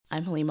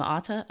I'm Halima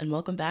Atta, and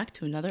welcome back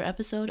to another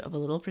episode of A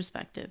Little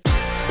Perspective.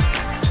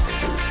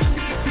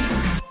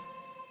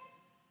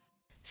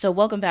 So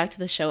welcome back to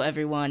the show,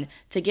 everyone.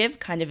 To give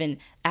kind of an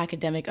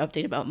academic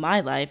update about my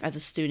life as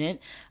a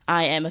student,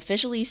 I am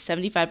officially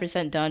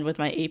 75% done with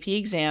my AP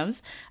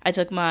exams. I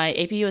took my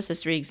AP US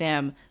History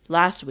exam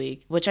last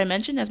week, which I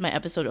mentioned as my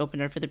episode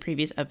opener for the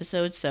previous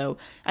episode, so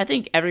I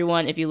think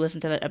everyone, if you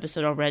listened to that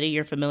episode already,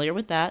 you're familiar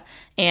with that.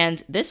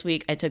 And this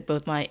week, I took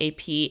both my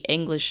AP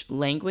English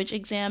language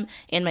exam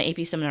and my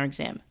AP seminar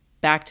exam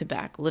back to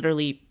back,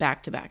 literally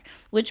back to back,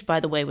 which, by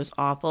the way, was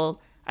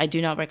awful. I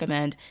do not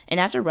recommend. And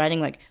after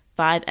writing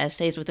 5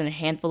 essays within a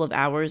handful of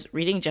hours,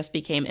 reading just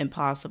became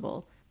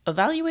impossible.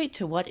 Evaluate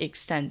to what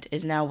extent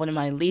is now one of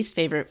my least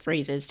favorite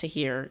phrases to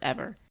hear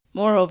ever.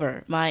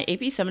 Moreover, my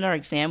AP seminar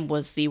exam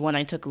was the one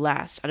I took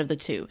last out of the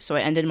two, so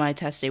I ended my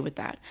test day with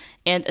that.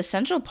 And a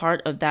central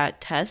part of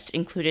that test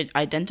included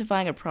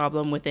identifying a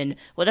problem within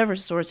whatever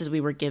sources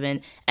we were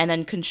given, and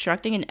then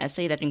constructing an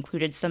essay that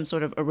included some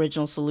sort of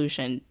original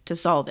solution to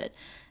solve it.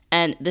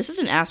 And this is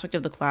an aspect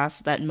of the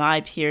class that my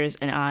peers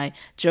and I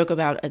joke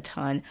about a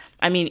ton.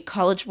 I mean,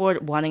 College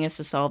Board wanting us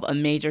to solve a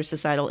major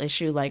societal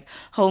issue like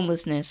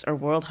homelessness or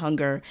world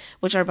hunger,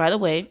 which are, by the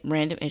way,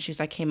 random issues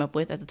I came up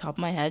with at the top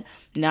of my head,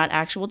 not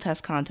actual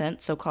test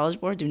content, so College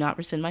Board do not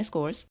rescind my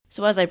scores.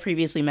 So as I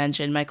previously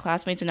mentioned, my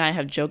classmates and I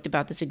have joked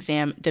about this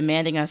exam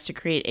demanding us to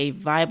create a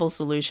viable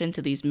solution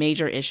to these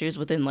major issues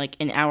within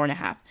an hour and a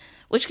half,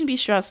 which can be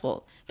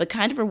stressful, but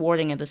kind of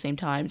rewarding at the same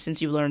time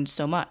since you learned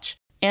so much.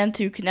 And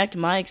to connect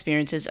my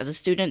experiences as a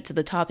student to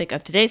the topic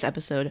of today's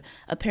episode,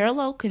 a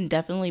parallel can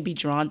definitely be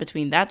drawn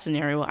between that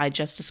scenario I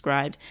just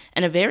described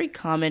and a very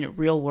common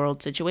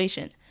real-world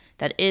situation,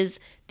 that is,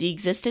 the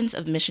existence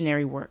of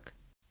missionary work.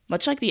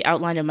 Much like the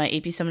outline of my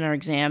AP seminar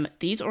exam,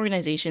 these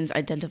organizations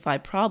identify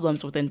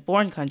problems within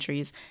foreign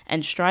countries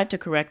and strive to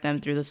correct them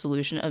through the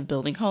solution of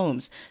building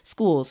homes,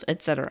 schools,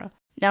 etc.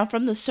 Now,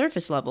 from the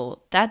surface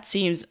level, that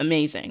seems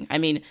amazing. I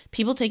mean,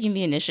 people taking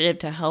the initiative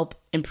to help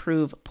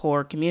improve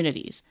poor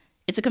communities.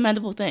 It's a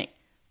commendable thing,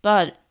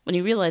 but when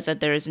you realize that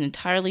there is an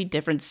entirely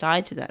different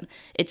side to them,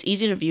 it's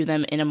easy to view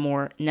them in a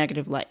more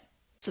negative light.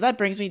 So that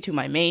brings me to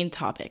my main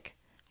topic.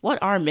 What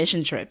are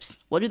mission trips?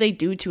 What do they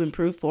do to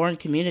improve foreign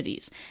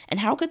communities? And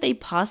how could they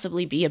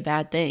possibly be a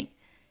bad thing?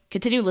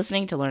 Continue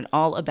listening to learn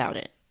all about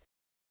it.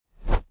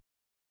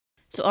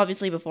 So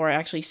obviously, before I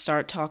actually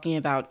start talking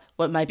about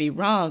what might be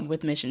wrong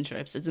with mission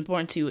trips, it's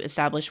important to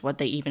establish what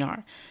they even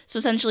are. So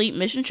essentially,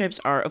 mission trips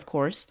are, of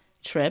course,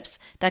 trips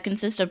that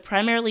consist of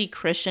primarily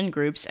Christian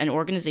groups and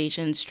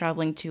organizations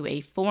traveling to a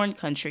foreign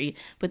country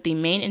with the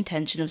main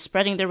intention of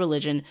spreading their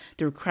religion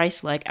through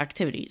Christ-like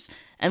activities.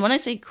 And when I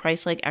say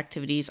Christ-like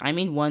activities, I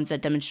mean ones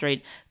that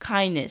demonstrate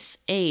kindness,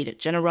 aid,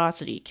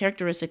 generosity,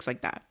 characteristics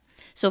like that.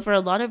 So for a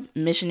lot of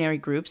missionary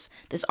groups,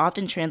 this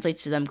often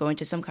translates to them going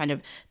to some kind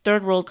of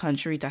third world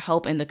country to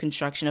help in the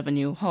construction of a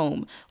new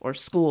home or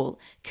school,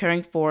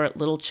 caring for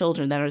little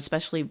children that are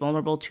especially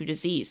vulnerable to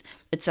disease,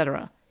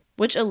 etc.,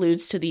 which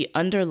alludes to the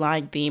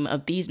underlying theme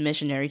of these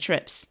missionary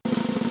trips: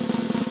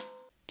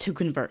 to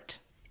convert.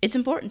 It's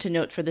important to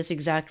note for this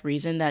exact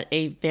reason that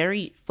a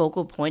very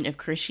focal point of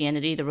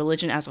Christianity, the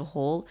religion as a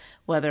whole,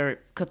 whether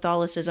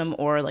Catholicism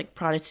or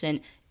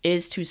Protestant,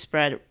 is to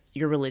spread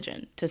your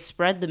religion, to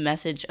spread the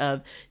message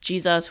of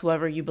Jesus,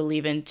 whoever you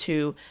believe in,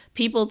 to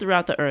people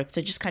throughout the earth,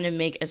 to just kind of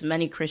make as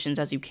many Christians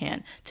as you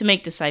can, to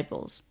make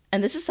disciples.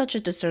 And this is such a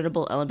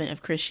discernible element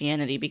of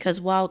Christianity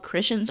because while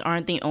Christians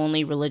aren't the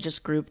only religious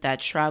group that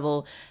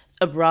travel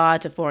abroad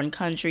to foreign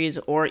countries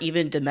or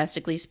even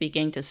domestically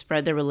speaking to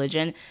spread their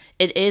religion,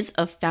 it is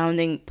a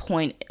founding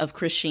point of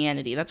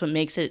Christianity. That's what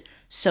makes it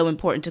so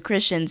important to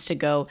Christians to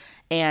go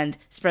and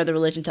spread the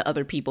religion to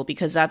other people,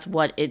 because that's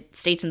what it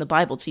states in the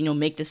Bible, to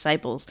make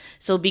disciples.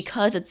 So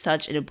because it's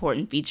such an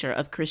important feature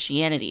of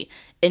Christianity,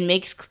 it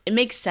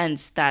makes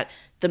sense that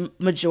the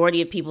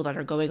majority of people that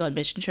are going on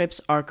mission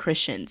trips are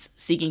Christians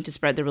seeking to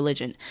spread their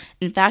religion.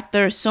 In fact,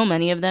 there are so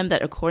many of them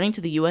that according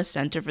to the U.S.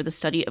 Center for the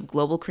Study of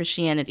Global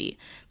Christianity,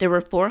 there were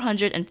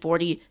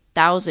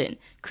 440,000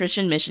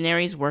 Christian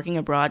missionaries working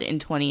abroad in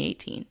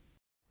 2018.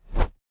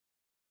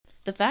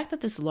 The fact that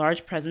this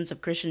large presence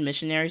of Christian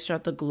missionaries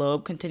throughout the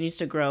globe continues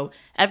to grow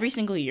every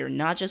single year,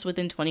 not just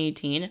within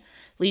 2018,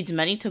 leads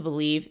many to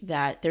believe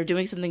that they're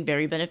doing something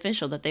very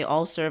beneficial, that they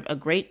all serve a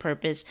great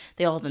purpose,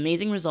 they all have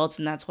amazing results,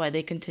 and that's why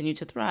they continue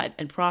to thrive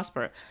and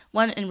prosper,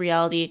 when in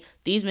reality,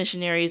 these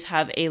missionaries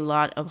have a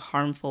lot of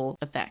harmful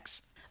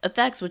effects.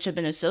 Effects which have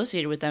been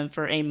associated with them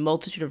for a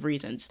multitude of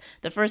reasons.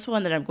 The first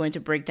one that I'm going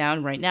to break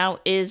down right now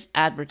is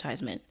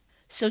advertisement.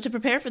 So to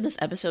prepare for this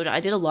episode, I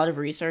did a lot of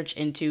research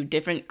into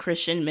different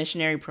Christian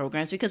missionary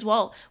programs because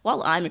while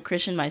I'm a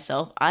Christian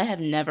myself, I have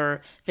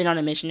never been on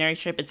a missionary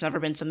trip. It's never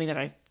been something that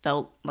I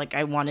felt like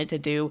I wanted to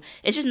do.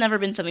 It's just never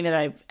been something that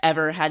I've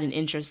ever had an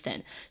interest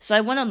in. So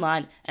I went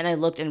online and I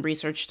looked and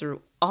researched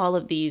through all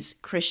of these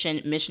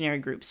Christian missionary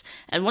groups.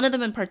 And one of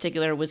them in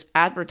particular was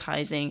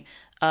advertising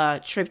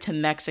a trip to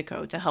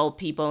Mexico to help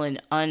people in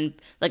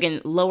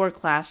in lower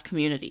class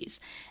communities.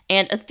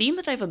 And a theme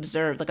that I've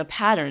observed, like a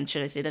pattern,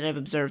 should I say, that I've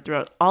observed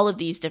throughout all of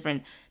these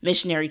different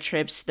missionary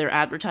trips, their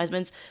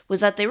advertisements,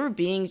 was that they were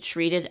being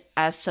treated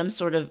as some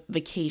sort of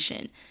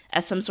vacation,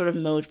 as some sort of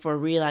mode for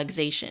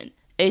relaxation.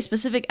 A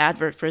specific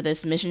advert for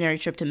this missionary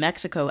trip to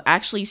Mexico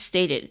actually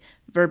stated,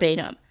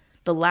 verbatim,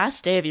 "The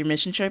last day of your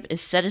mission trip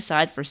is set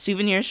aside for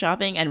souvenir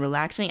shopping and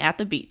relaxing at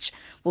the beach.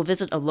 We'll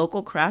visit a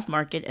local craft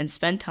market and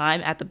spend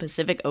time at the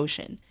Pacific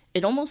Ocean."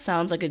 It almost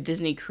sounds like a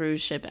Disney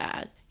cruise ship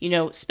ad.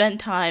 Spend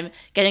time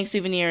getting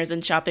souvenirs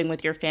and shopping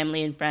with your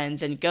family and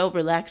friends and go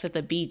relax at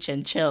the beach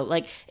and chill.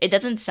 Like, it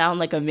doesn't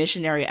sound like a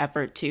missionary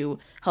effort to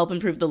help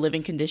improve the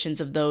living conditions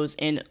of those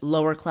in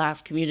lower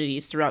class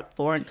communities throughout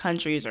foreign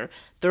countries or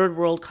third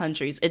world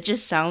countries. It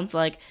just sounds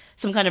like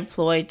some kind of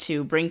ploy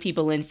to bring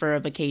people in for a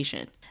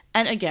vacation.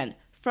 And again,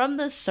 from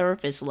the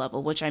surface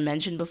level, which I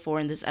mentioned before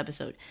in this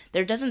episode,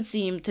 there doesn't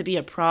seem to be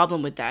a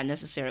problem with that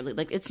necessarily.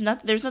 Like,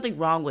 there's nothing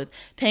wrong with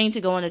paying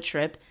to go on a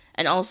trip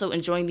and also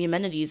enjoying the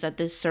amenities that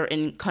this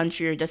certain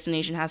country or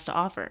destination has to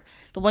offer.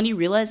 But when you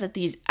realize that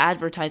these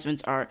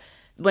advertisements are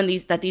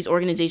that these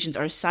organizations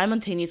are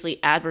simultaneously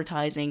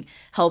advertising,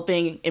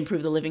 helping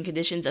improve the living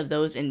conditions of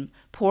those in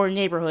poor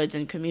neighborhoods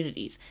and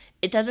communities,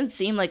 it doesn't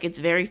seem like it's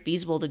very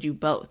feasible to do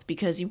both,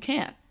 because you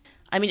can't.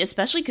 I mean,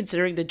 especially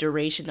considering the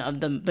duration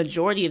of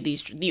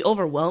the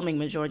overwhelming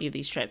majority of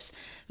these trips.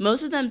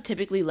 Most of them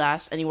typically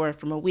last anywhere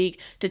from a week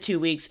to 2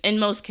 weeks, in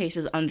most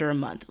cases under a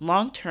month.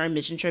 Long-term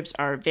mission trips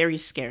are very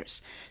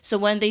scarce. So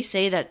when they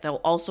say that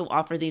they'll also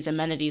offer these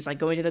amenities like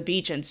going to the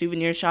beach and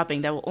souvenir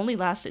shopping that will only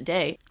last a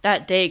day,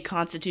 that day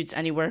constitutes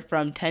anywhere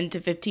from 10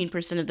 to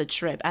 15% of the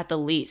trip at the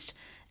least.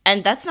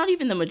 And that's not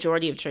even the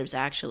majority of trips,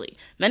 actually.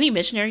 Many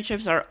missionary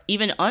trips are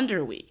even under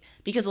a week,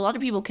 because a lot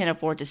of people can't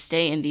afford to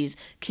stay in these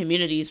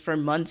communities for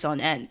months on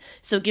end.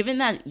 So given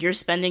that you're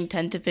spending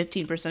 10 to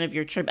 15% of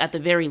your trip at the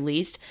very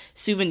least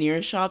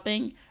souvenir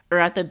shopping or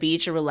at the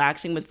beach or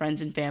relaxing with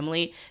friends and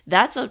family,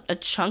 that's a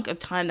chunk of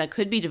time that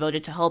could be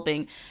devoted to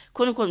helping,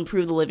 quote unquote,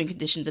 improve the living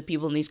conditions of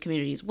people in these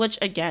communities, which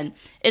again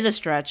is a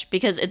stretch,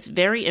 because it's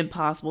very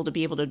impossible to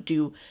be able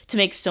to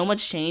make so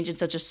much change in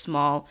such a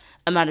small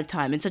amount of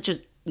time, in such a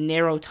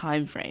narrow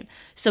time frame.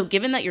 So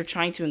given that you're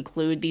trying to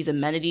include these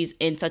amenities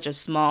in such a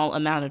small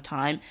amount of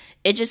time,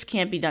 it just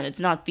can't be done. It's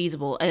not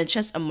feasible, and it's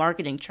just a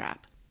marketing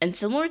trap. And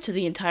similar to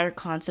the entire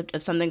concept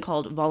of something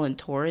called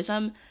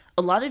voluntourism,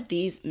 a lot of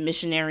these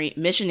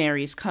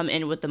missionaries come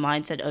in with the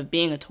mindset of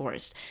being a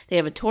tourist. They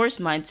have a tourist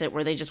mindset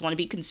where they just want to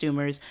be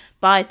consumers,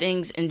 buy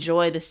things,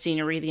 enjoy the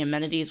scenery, the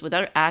amenities,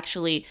 without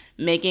actually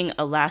making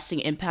a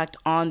lasting impact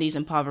on these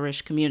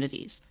impoverished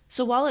communities.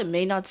 So while it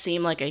may not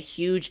seem like a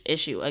huge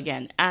issue,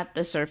 again, at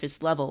the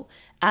surface level,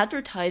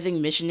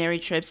 advertising missionary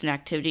trips and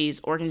activities,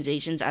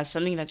 organizations as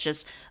something that's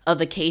just a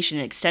vacation,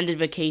 an extended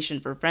vacation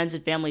for friends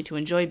and family to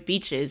enjoy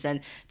beaches and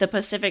the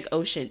Pacific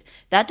Ocean,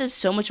 that does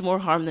so much more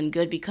harm than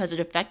good, because it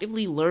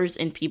effectively lures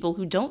in people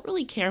who don't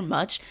really care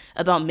much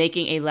about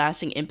making a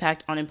lasting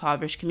impact on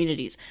impoverished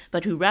communities,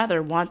 but who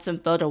rather want some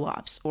photo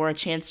ops or a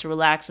chance to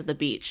relax at the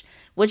beach,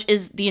 which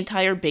is the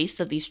entire base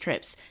of these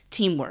trips,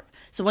 teamwork.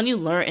 So when you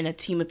lure in a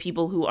team of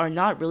people who are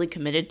not really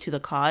committed to the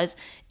cause,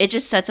 it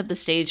just sets up the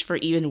stage for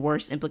even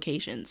worse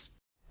implications.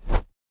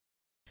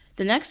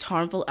 The next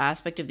harmful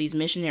aspect of these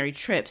missionary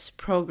trips,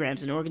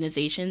 programs, and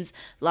organizations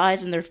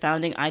lies in their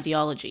founding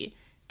ideology,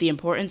 the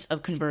importance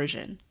of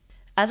conversion.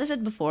 As I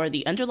said before,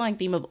 the underlying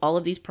theme of all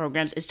of these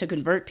programs is to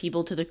convert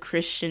people to the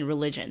Christian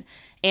religion.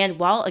 And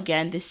while,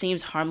 again, this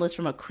seems harmless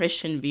from a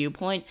Christian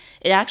viewpoint,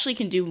 it actually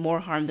can do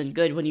more harm than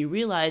good when you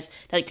realize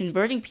that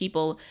converting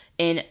people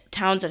in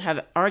towns that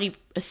have already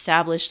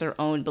established their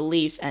own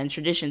beliefs and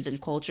traditions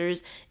and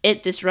cultures,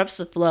 it disrupts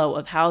the flow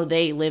of how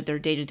they live their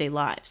day-to-day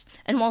lives.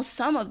 And while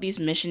some of these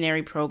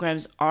missionary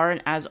programs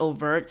aren't as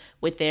overt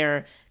with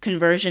their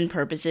conversion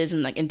purposes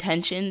and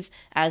intentions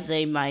as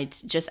they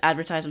might just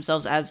advertise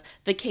themselves as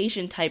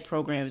vacation type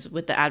programs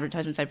with the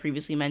advertisements I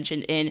previously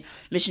mentioned in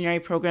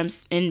missionary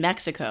programs in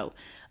Mexico,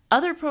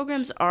 other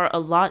programs are a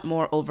lot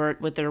more overt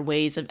with their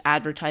ways of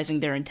advertising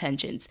their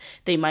intentions.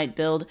 They might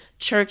build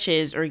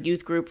churches or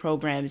youth group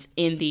programs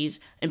in these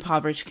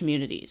impoverished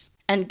communities.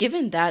 And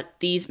given that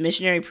these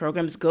missionary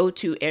programs go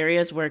to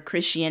areas where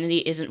Christianity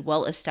isn't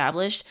well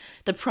established,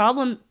 the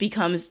problem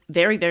becomes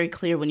very, very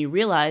clear when you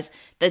realize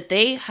that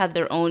they have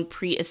their own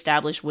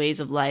pre-established ways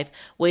of life,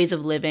 ways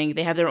of living.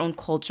 They have their own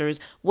cultures,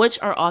 which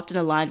are often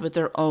aligned with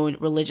their own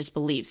religious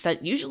beliefs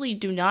that usually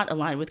do not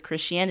align with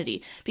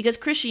Christianity. Because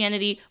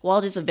Christianity, while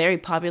it is a very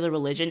popular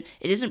religion,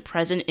 it isn't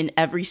present in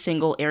every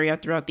single area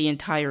throughout the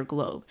entire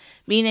globe.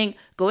 Meaning,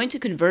 going to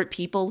convert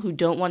people who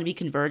don't want to be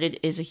converted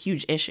is a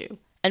huge issue.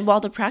 And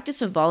while the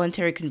practice of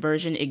voluntary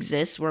conversion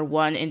exists where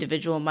one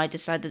individual might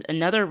decide that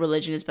another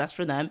religion is best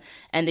for them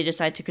and they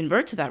decide to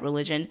convert to that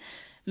religion,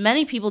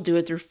 Many people do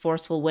it through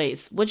forceful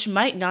ways, which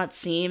might not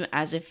seem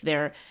as if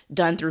they're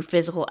done through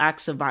physical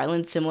acts of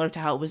violence, similar to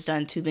how it was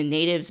done to the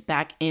natives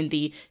back in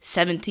the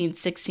 17th,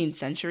 16th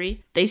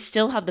century. They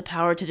still have the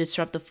power to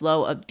disrupt the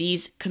flow of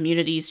these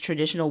communities'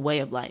 traditional way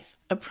of life.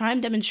 A prime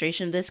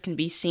demonstration of this can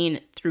be seen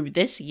through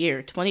this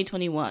year,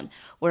 2021,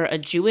 where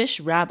a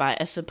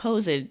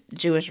supposed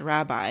Jewish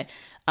rabbi,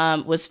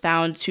 was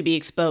found to be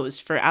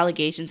exposed for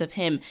allegations of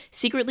him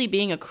secretly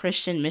being a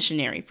Christian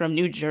missionary from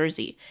New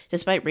Jersey,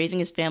 despite raising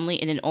his family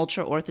in an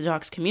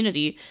ultra-Orthodox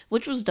community,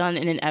 which was done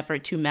in an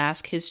effort to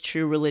mask his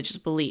true religious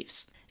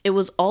beliefs. It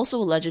was also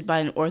alleged by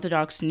an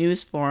Orthodox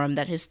news forum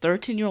that his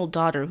 13-year-old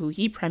daughter, who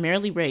he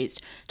primarily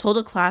raised, told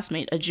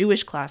a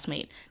Jewish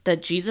classmate,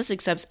 that Jesus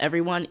accepts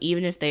everyone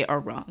even if they are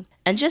wrong.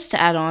 And just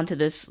to add on to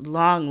this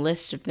long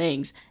list of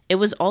things, it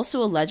was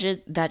also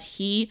alleged that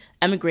he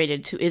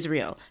emigrated to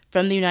Israel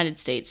from the United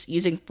States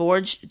using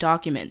forged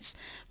documents,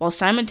 while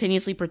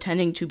simultaneously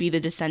pretending to be the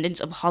descendants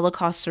of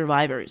Holocaust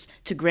survivors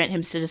to grant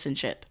him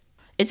citizenship.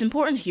 It's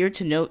important here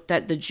to note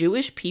that the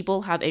Jewish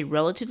people have a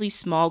relatively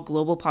small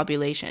global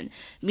population,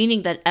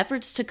 meaning that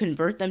efforts to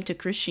convert them to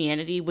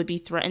Christianity would be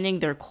threatening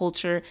their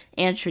culture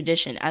and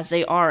tradition, as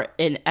they are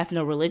an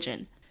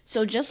ethno-religion.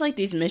 So just like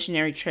these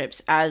missionary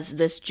trips, as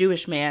this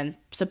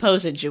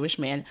supposed Jewish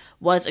man,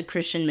 was a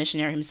Christian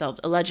missionary himself,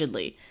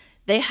 allegedly,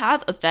 they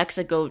have effects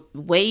that go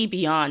way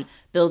beyond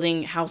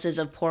building houses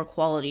of poor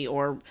quality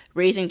or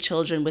raising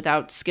children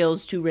without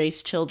skills to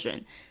raise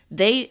children.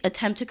 They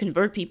attempt to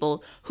convert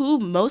people who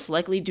most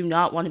likely do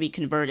not want to be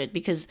converted,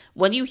 because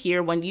when you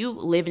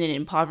live in an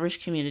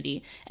impoverished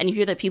community and you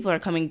hear that people are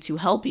coming to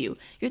help you,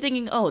 you're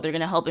thinking, oh, they're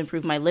going to help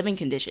improve my living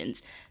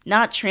conditions,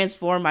 not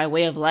transform my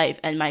way of life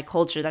and my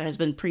culture that has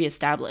been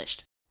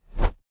pre-established.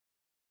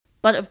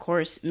 But of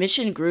course,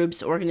 mission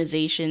groups,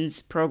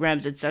 organizations,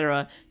 programs,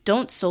 etc.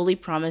 don't solely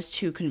promise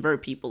to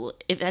convert people.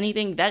 If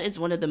anything, that is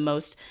one of the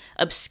most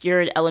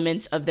obscured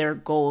elements of their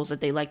goals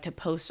that they like to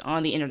post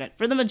on the internet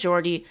for the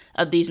majority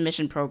of these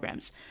mission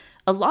programs.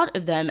 A lot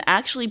of them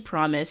actually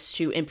promise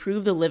to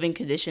improve the living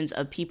conditions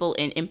of people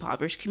in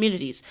impoverished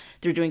communities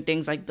through doing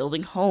things like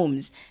building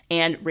homes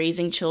and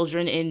raising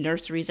children in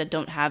nurseries that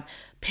don't have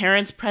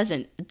parents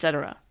present,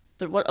 etc.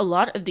 But what a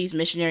lot of these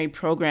missionary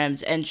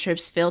programs and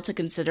trips fail to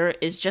consider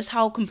is just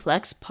how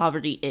complex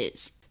poverty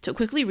is. To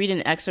quickly read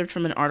an excerpt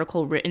from an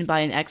article written by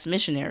an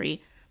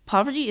ex-missionary,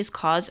 poverty is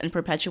caused and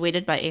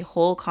perpetuated by a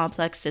whole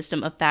complex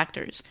system of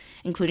factors,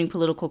 including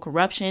political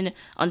corruption,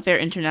 unfair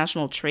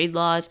international trade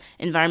laws,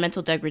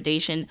 environmental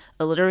degradation,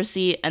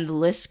 illiteracy, and the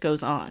list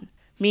goes on.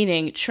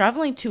 Meaning,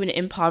 traveling to an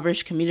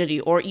impoverished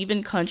community or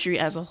even country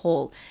as a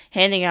whole,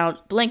 handing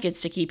out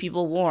blankets to keep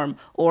people warm,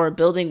 or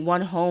building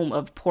one home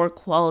of poor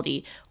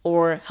quality,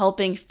 or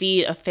helping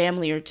feed a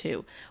family or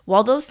two.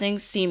 While those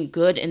things seem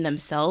good in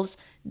themselves,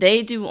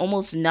 they do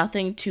almost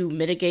nothing to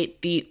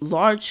mitigate the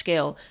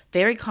large-scale,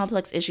 very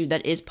complex issue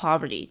that is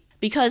poverty.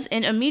 Because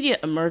in immediate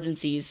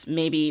emergencies,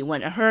 maybe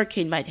when a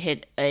hurricane might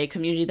hit a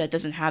community that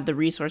doesn't have the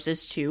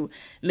resources to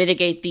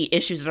mitigate the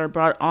issues that are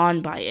brought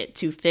on by it,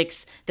 to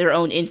fix their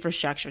own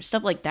infrastructure,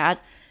 stuff like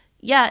that,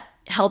 yeah,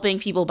 helping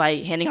people by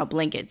handing out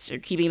blankets or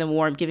keeping them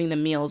warm, giving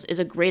them meals is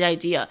a great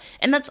idea.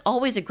 And that's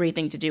always a great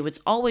thing to do. It's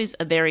always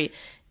a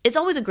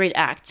great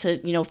act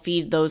to,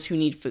 feed those who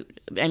need food.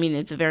 I mean,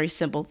 it's a very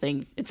simple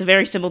thing. It's a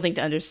very simple thing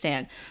to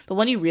understand. But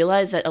when you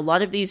realize that a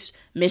lot of these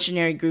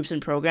missionary groups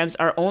and programs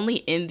are only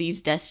in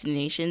these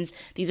destinations,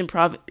 these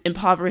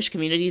impoverished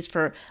communities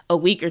for a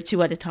week or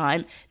two at a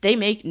time, they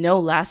make no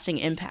lasting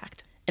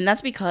impact. And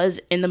that's because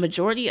in the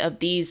majority of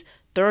these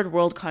third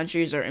world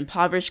countries or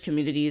impoverished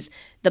communities,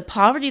 the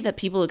poverty that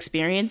people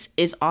experience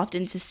is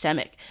often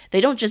systemic. They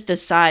don't just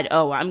decide,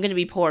 oh, I'm going to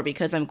be poor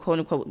because I'm quote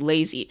unquote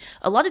lazy.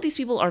 A lot of these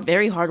people are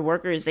very hard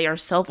workers, they are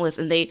selfless,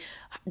 and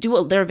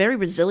they're very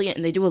resilient,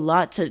 and they do a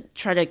lot to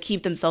try to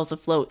keep themselves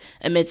afloat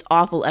amidst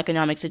awful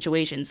economic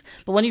situations.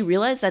 But when you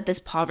realize that this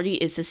poverty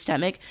is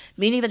systemic,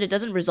 meaning that it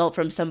doesn't result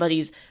from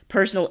somebody's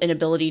personal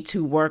inability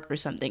to work or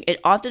something,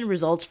 it often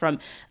results from,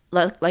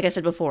 like I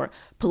said before,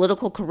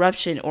 political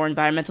corruption or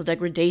environmental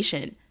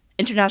degradation,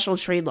 international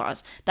trade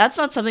laws. That's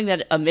not something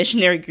that a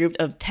missionary group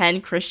of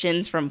 10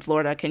 Christians from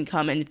Florida can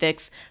come and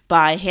fix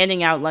by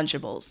handing out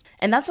Lunchables.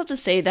 And that's not to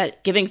say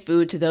that giving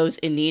food to those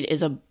in need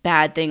is a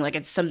bad thing, like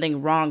it's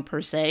something wrong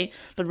per se,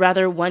 but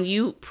rather when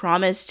you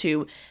promise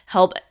to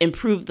help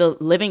improve the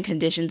living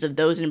conditions of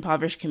those in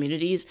impoverished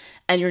communities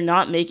and you're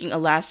not making a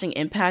lasting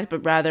impact,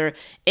 but rather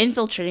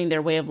infiltrating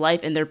their way of life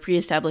and their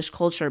pre-established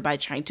culture by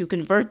trying to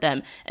convert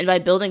them and by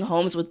building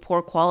homes with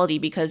poor quality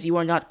because you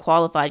are not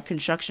qualified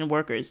construction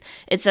workers,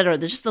 etc.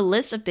 Just the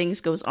list of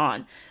things goes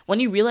on. When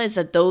you realize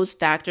that those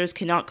factors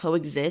cannot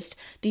coexist,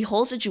 the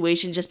whole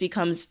situation just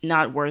becomes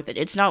not worth it.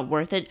 It's not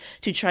worth it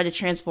to try to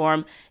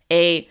transform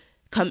a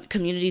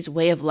community's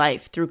way of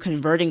life through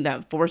converting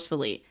them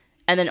forcefully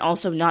and then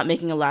also not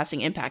making a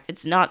lasting impact.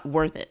 It's not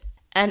worth it.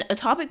 And a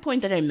topic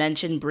point that I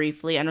mentioned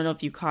briefly, I don't know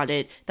if you caught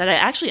it, that I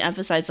actually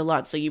emphasized a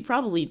lot, so you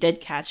probably did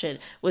catch it,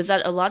 was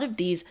that a lot of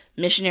these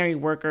missionary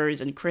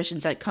workers and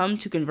Christians that come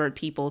to convert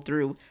people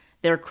through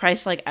their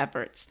Christ-like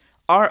efforts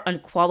are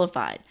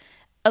unqualified.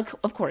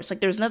 Of course, like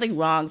there's nothing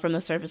wrong from the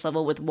surface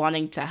level with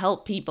wanting to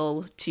help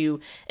people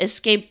to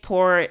escape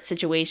poor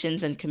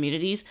situations and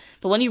communities,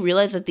 but when you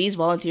realize that these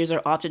volunteers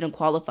are often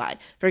unqualified,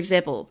 for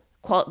example,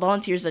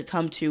 volunteers that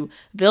come to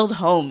build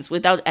homes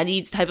without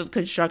any type of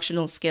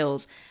constructional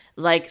skills,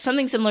 like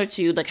something similar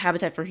to like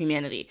Habitat for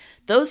Humanity.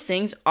 Those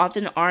things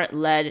often aren't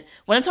led.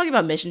 When I'm talking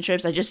about mission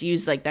trips, I just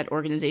use like that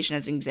organization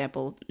as an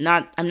example.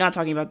 I'm not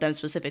talking about them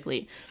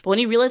specifically. But when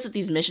you realize that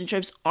these mission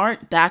trips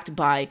aren't backed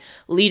by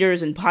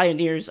leaders and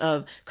pioneers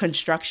of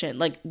construction,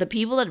 like the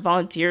people that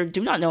volunteer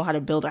do not know how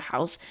to build a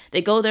house.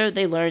 They go there,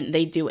 they learn,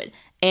 they do it.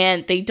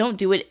 And they don't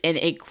do it in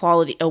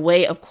a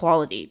way of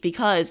quality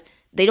because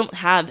they don't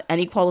have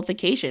any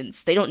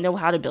qualifications. They don't know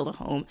how to build a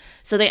home.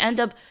 So they end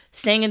up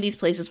staying in these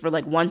places for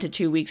like 1 to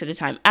 2 weeks at a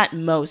time, at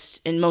most,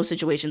 in most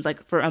situations,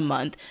 like for a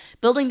month,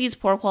 building these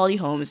poor quality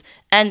homes.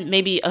 And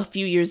maybe a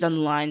few years down the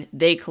line,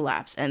 they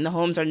collapse and the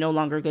homes are no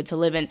longer good to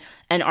live in.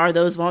 And are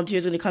those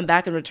volunteers going to come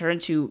back and return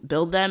to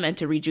build them and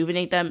to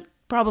rejuvenate them?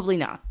 Probably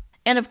not.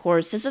 And of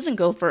course, this doesn't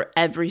go for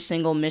every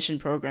single mission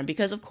program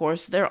because, of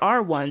course, there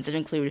are ones that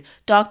include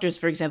doctors,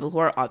 for example, who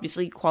are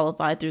obviously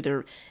qualified through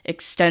their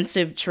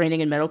extensive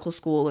training in medical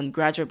school and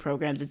graduate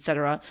programs,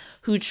 etc.,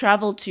 who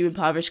travel to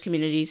impoverished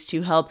communities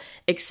to help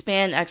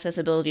expand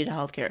accessibility to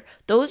healthcare.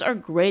 Those are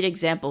great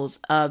examples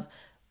of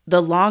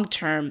the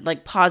long-term,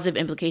 like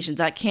positive implications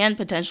that can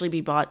potentially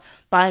be brought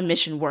by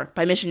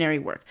missionary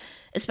work.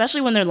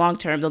 Especially when they're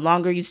long-term, the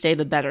longer you stay,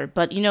 the better.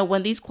 But,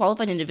 when these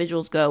qualified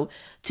individuals go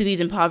to these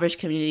impoverished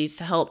communities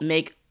to help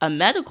make a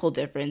medical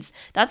difference,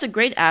 that's a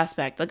great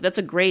aspect. Like, that's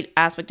a great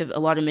aspect of a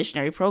lot of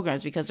missionary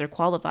programs because they're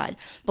qualified.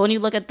 But when you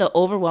look at the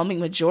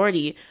overwhelming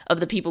majority of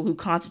the people who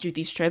constitute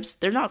these trips,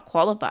 they're not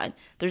qualified.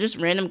 They're just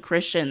random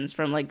Christians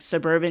from, like,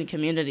 suburban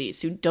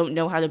communities who don't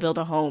know how to build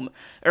a home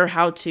or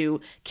how to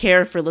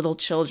care for little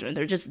children.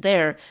 They're just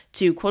there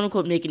to,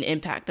 quote-unquote, make an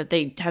impact that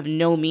they have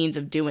no means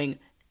of doing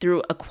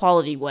through a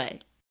quality way.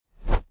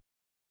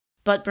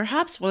 But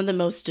perhaps one of the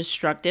most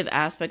destructive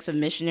aspects of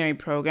missionary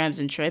programs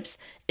and trips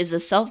is the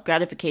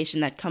self-gratification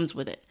that comes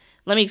with it.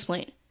 Let me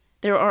explain.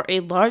 There are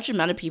a large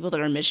amount of people that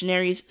are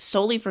missionaries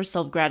solely for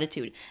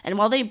self-gratitude, and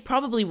while they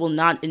probably will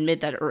not admit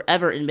that or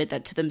ever admit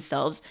that to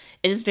themselves,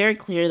 it is very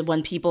clear that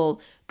when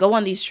people go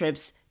on these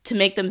trips to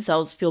make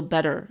themselves feel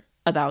better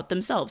about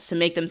themselves, to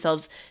make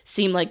themselves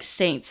seem like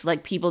saints,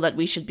 like people that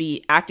we should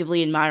be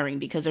actively admiring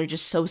because they're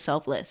just so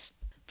selfless.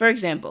 For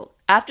example,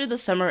 after the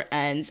summer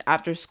ends,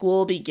 after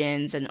school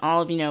begins, and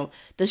all of,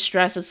 the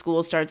stress of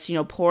school starts,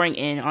 pouring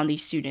in on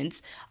these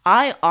students,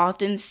 I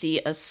often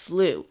see a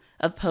slew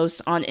of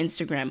posts on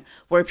Instagram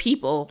where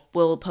people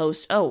will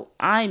post, oh,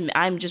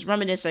 I'm just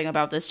reminiscing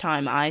about this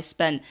time I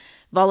spent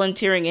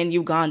volunteering in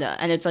Uganda,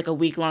 and it's like a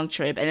week-long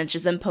trip, and it's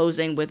just them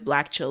posing with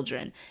Black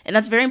children. And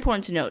that's very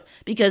important to note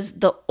because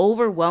the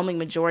overwhelming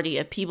majority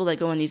of people that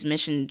go on these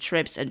mission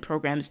trips and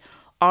programs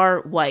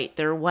are white.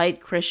 They're white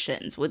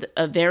Christians with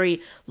a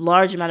very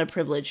large amount of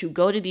privilege who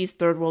go to these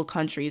third world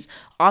countries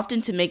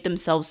often to make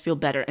themselves feel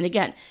better. And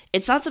again,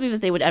 it's not something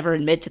that they would ever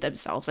admit to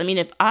themselves. I mean,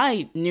 if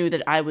I knew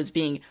that I was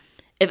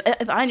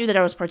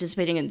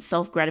participating in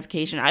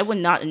self-gratification, I would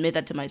not admit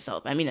that to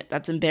myself. I mean,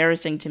 that's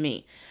embarrassing to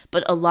me.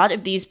 But a lot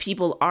of these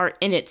people are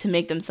in it to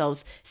make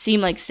themselves seem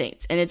like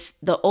saints. And it's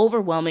the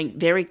overwhelming,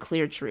 very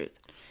clear truth.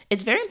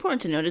 It's very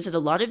important to notice that a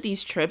lot of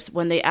these trips,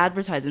 when they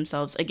advertise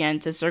themselves, again,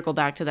 to circle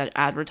back to that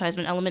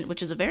advertisement element,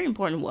 which is a very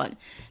important one,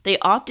 they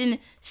often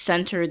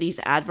center these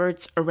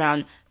adverts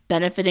around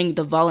benefiting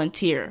the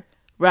volunteer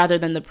rather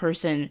than the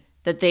person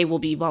that they will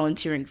be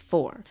volunteering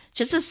for.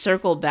 Just to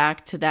circle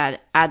back to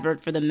that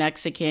advert for the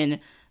Mexican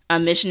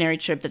missionary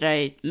trip that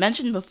I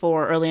mentioned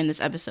before early in this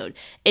episode,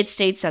 it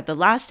states that the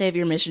last day of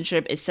your mission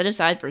trip is set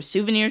aside for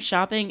souvenir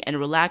shopping and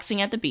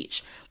relaxing at the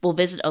beach. We'll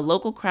visit a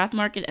local craft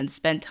market and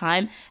spend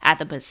time at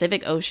the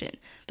Pacific Ocean.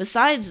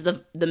 Besides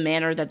the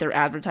manner that they're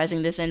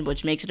advertising this in,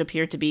 which makes it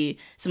appear to be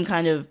some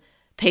kind of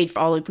paid for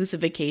all-inclusive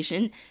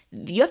vacation,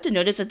 you have to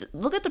notice that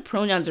look at the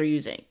pronouns they're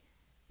using.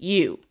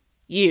 You,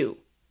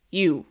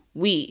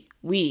 we,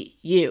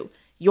 you.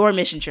 Your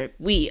mission trip,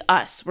 we,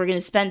 us, we're going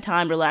to spend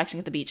time relaxing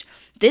at the beach.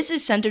 This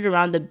is centered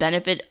around the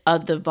benefit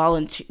of the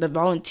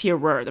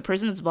volunteerer, the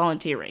person that's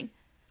volunteering.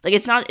 Like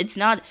it's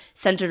not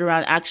centered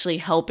around actually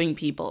helping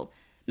people,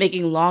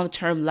 making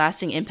long-term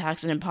lasting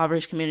impacts in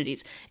impoverished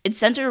communities. It's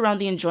centered around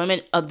the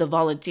enjoyment of the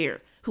volunteer,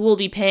 who will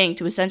be paying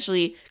to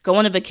essentially go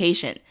on a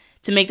vacation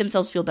to make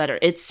themselves feel better.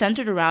 It's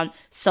centered around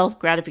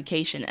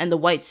self-gratification and the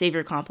white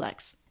savior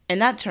complex.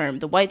 And that term,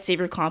 the white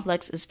savior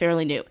complex, is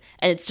fairly new,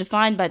 and it's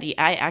defined by the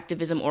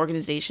I-Activism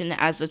organization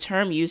as a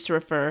term used to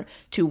refer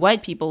to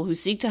white people who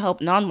seek to help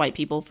non-white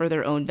people for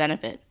their own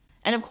benefit.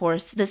 And of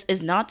course, this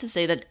is not to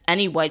say that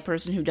any white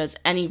person who does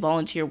any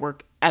volunteer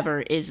work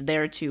ever is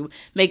there to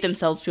make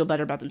themselves feel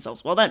better about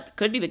themselves. While that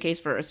could be the case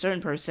for a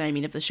certain person, I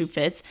mean, if the shoe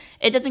fits,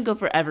 it doesn't go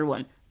for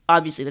everyone.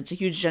 Obviously, that's a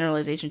huge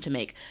generalization to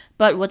make.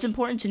 But what's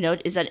important to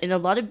note is that in a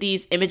lot of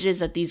these images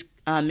that these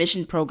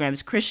mission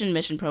programs, Christian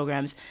mission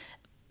programs,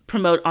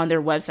 promote on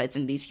their websites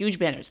in these huge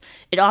banners,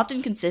 it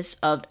often consists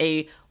of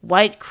a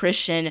white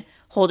Christian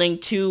holding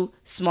 2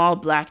 small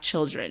black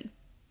children.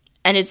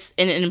 And it's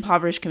in an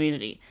impoverished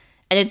community.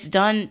 And it's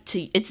done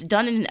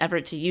in an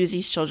effort to use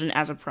these children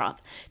as a prop,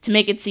 to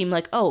make it seem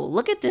like, oh,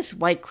 look at this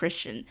white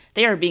Christian.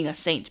 They are being a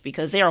saint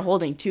because they are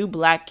holding 2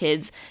 black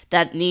kids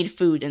that need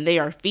food, and they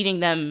are feeding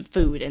them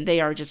food, and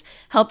they are just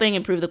helping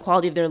improve the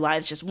quality of their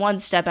lives just one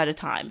step at a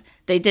time.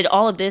 They did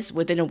all of this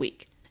within a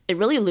week. It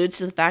really alludes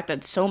to the fact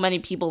that so many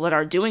people that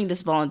are doing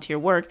this volunteer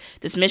work,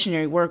 this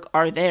missionary work,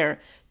 are there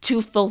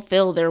to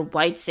fulfill their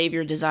white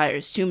savior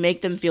desires, to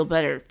make them feel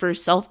better, for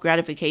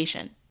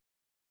self-gratification.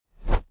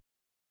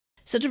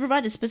 So to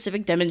provide a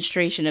specific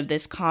demonstration of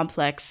this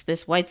complex,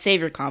 this white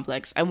savior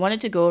complex, I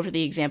wanted to go over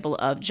the example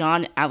of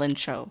John Allen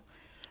Cho.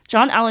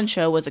 John Allen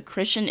Cho was a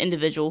Christian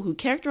individual who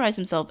characterized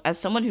himself as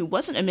someone who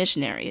wasn't a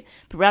missionary,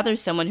 but rather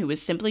someone who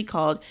was simply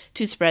called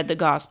to spread the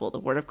gospel, the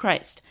word of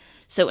Christ.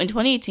 So in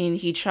 2018,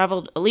 he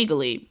traveled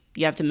illegally,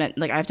 I have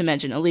to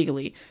mention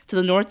illegally, to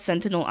the North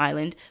Sentinel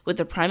Island with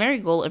the primary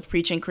goal of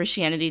preaching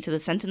Christianity to the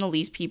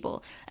Sentinelese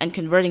people and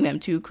converting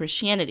them to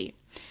Christianity.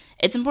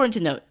 It's important to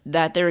note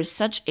that there is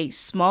such a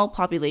small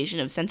population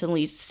of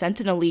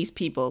Sentinelese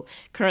people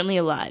currently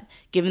alive,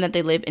 given that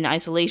they live in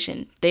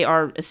isolation. They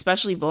are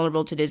especially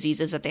vulnerable to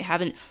diseases that they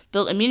haven't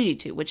built immunity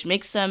to, which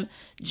makes them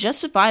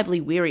justifiably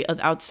weary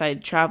of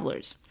outside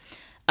travelers.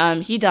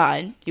 He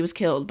was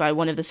killed by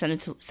one of the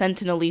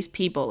Sentinelese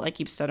people, I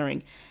keep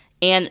stuttering,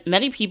 and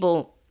many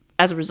people,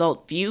 as a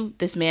result, view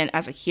this man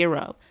as a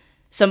hero,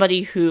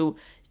 somebody who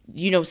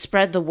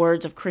spread the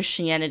words of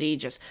Christianity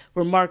just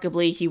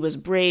remarkably. He was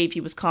brave, he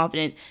was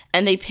confident,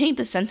 and they paint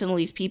the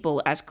Sentinelese people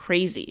as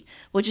crazy,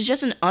 which is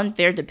just an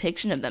unfair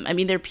depiction of them. I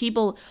mean, they're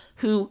people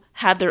who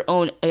have their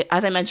own,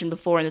 as I mentioned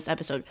before in this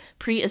episode,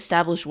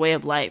 pre-established way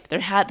of life. They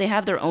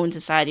have their own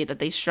society that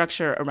they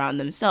structure around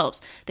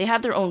themselves. They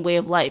have their own way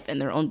of life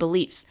and their own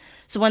beliefs.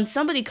 So when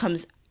somebody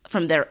comes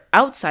from their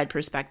outside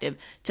perspective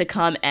to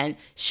come and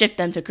shift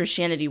them to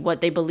Christianity, what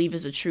they believe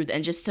is the truth,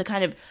 and just to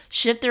kind of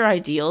shift their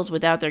ideals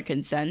without their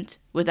consent,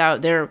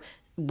 without their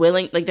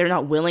they're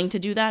not willing to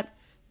do that,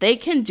 they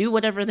can do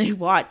whatever they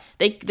want.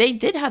 They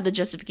did have the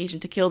justification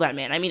to kill that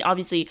man. I mean,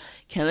 obviously,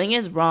 killing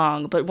is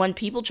wrong, but when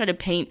people try to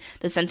paint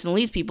the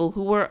Sentinelese people,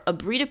 who were a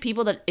breed of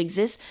people that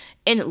exists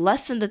in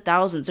less than the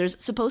thousands,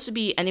 there's supposed to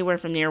be anywhere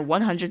from near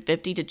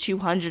 150 to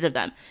 200 of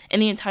them in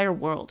the entire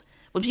world.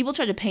 When people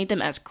try to paint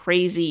them as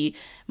crazy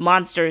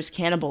monsters,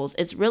 cannibals,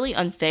 it's really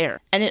unfair,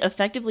 and it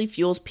effectively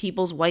fuels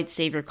people's white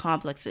savior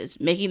complexes,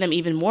 making them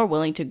even more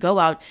willing to go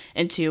out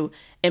into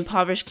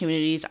impoverished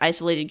communities,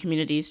 isolated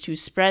communities, to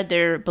spread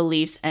their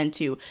beliefs and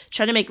to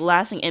try to make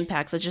lasting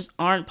impacts that just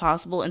aren't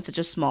possible in such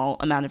a small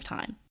amount of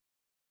time.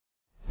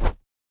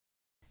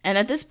 And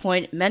at this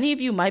point, many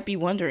of you might be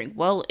wondering,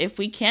 well, if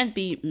we can't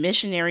be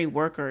missionary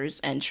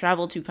workers and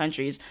travel to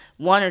countries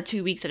 1 or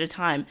 2 weeks at a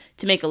time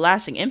to make a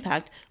lasting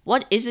impact,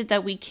 what is it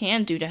that we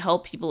can do to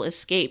help people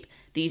escape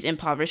these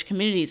impoverished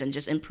communities and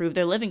just improve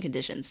their living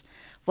conditions?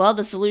 Well,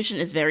 the solution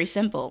is very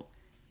simple.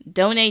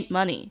 Donate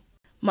money.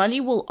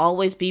 Money will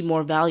always be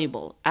more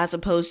valuable, as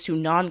opposed to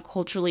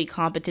non-culturally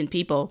competent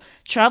people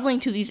traveling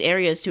to these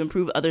areas to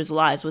improve others'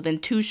 lives within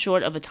too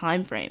short of a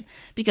time frame,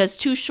 because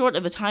too short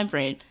of a time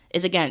frame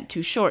is, again,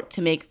 too short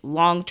to make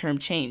long-term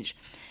change.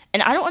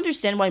 And I don't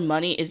understand why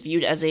money is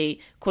viewed as a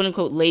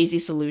quote-unquote lazy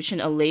solution,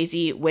 a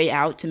lazy way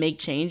out to make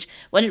change,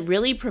 when it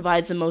really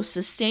provides the most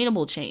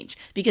sustainable change,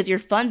 because you're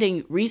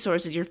funding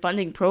resources, you're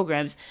funding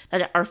programs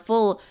that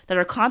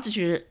are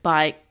constituted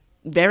by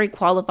very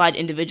qualified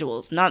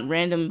individuals, not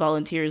random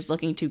volunteers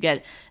looking to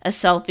get a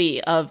selfie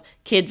of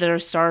kids that are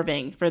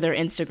starving for their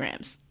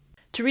Instagrams.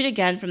 To read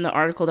again from the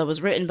article that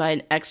was written by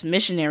an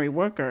ex-missionary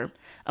worker,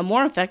 a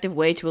more effective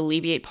way to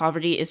alleviate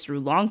poverty is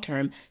through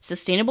long-term,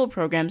 sustainable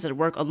programs that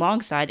work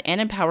alongside and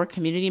empower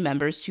community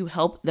members to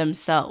help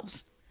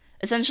themselves.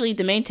 Essentially,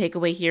 the main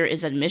takeaway here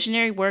is that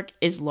missionary work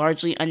is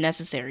largely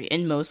unnecessary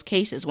in most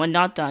cases when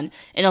not done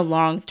in a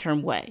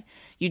long-term way.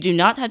 You do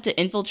not have to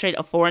infiltrate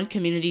a foreign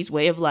community's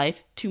way of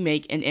life to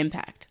make an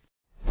impact.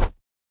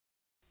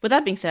 With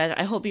that being said,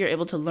 I hope you're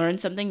able to learn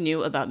something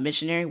new about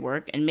missionary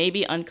work and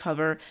maybe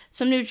uncover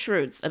some new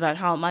truths about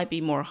how it might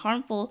be more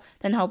harmful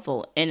than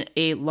helpful in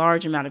a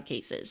large amount of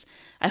cases.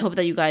 I hope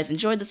that you guys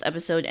enjoyed this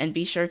episode, and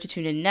be sure to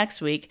tune in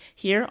next week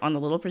here on The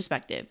Little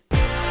Perspective.